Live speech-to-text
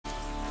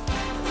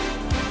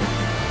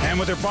And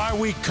with their bye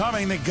week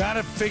coming, they got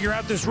to figure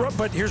out this rub.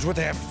 But here's what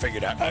they haven't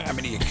figured out. I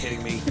mean, are you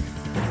kidding me?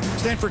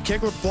 Stanford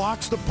kicker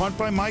blocks the punt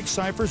by Mike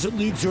Cyphers. It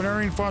leads to an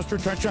Arian Foster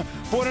touchdown.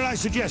 But what did I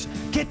suggest?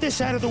 Get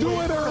this out of the way.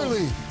 Do it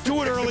early.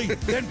 Do it early,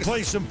 then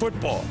play some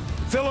football.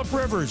 Phillip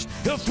Rivers,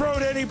 he'll throw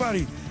to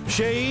anybody.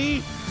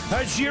 Shea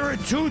Hajira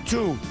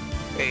Tutu.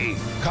 A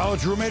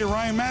college roommate of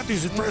Ryan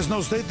Matthews at Fresno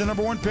State, the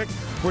 #1 pick,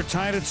 were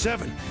tied at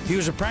 7. He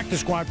was a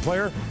practice squad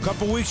player a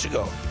couple weeks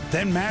ago.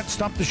 Then Matt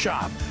stumped the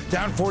shop,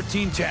 down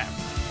 14-10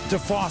 to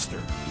Foster.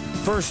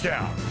 First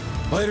down.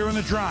 Later in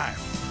the drive,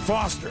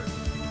 Foster.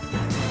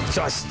 It's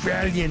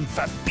Australian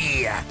for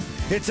beer.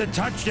 It's a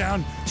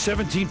touchdown,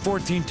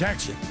 17-14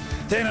 Texans.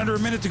 Then under a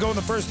minute to go in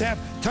the first half,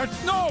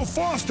 no,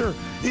 Foster.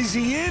 Is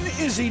he in?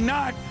 Is he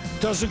not?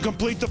 Doesn't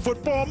complete the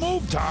football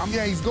move, Tom.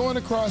 Yeah, he's going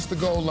across the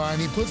goal line.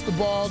 He puts the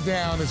ball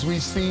down, as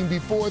we've seen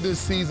before this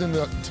season,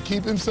 to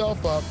keep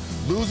himself up,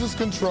 loses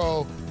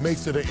control,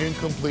 makes it an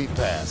incomplete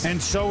pass.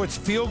 And so it's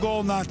field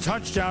goal, not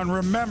touchdown.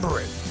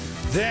 Remember it.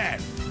 Then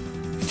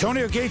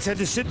Antonio Gates had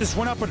to sit this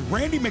one up, but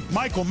Randy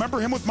McMichael,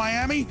 remember him with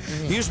Miami?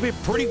 He used to be a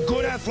pretty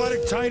good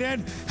athletic tight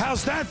end.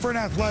 How's that for an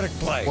athletic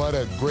play? What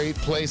a great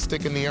play,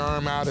 sticking the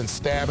arm out and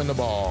stabbing the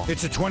ball.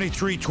 It's a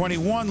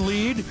 23-21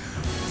 lead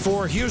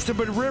for Houston,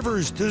 but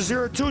Rivers to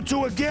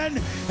 0-2-2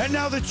 again, and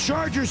now the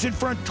Chargers in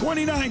front,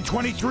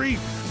 29-23.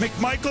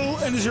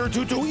 McMichael and the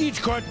 0-2-2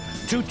 each caught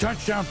 2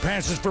 touchdown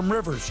passes from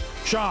Rivers.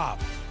 Schaub,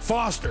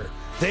 Foster,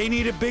 they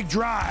need a big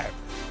drive.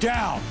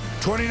 Down,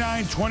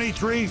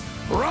 29-23,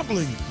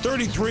 rumbling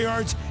 33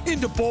 yards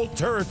into Bolt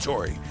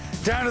territory.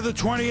 Down to the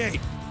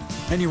 28,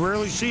 and you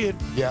rarely see it.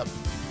 Yep.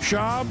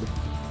 Schaub,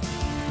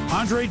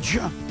 Andre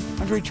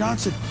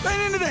Johnson,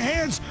 and into the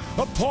hands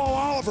of Paul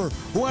Oliver,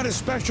 who had a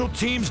special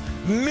teams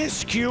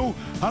miscue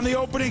on the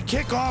opening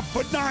kickoff,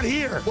 but not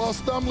here. Well,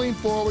 stumbling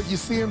forward, you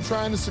see him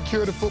trying to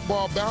secure the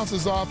football,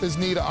 bounces off his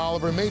knee to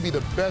Oliver, maybe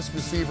the best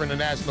receiver in the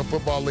National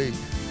Football League,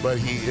 but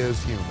he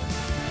is human.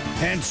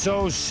 And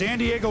so San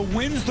Diego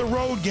wins the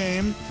road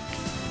game.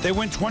 They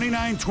win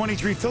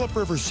 29-23. Phillip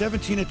Rivers,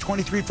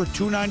 17-23 for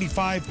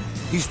 295.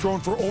 He's thrown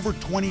for over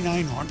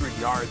 2,900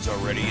 yards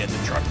already, and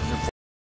the Chargers are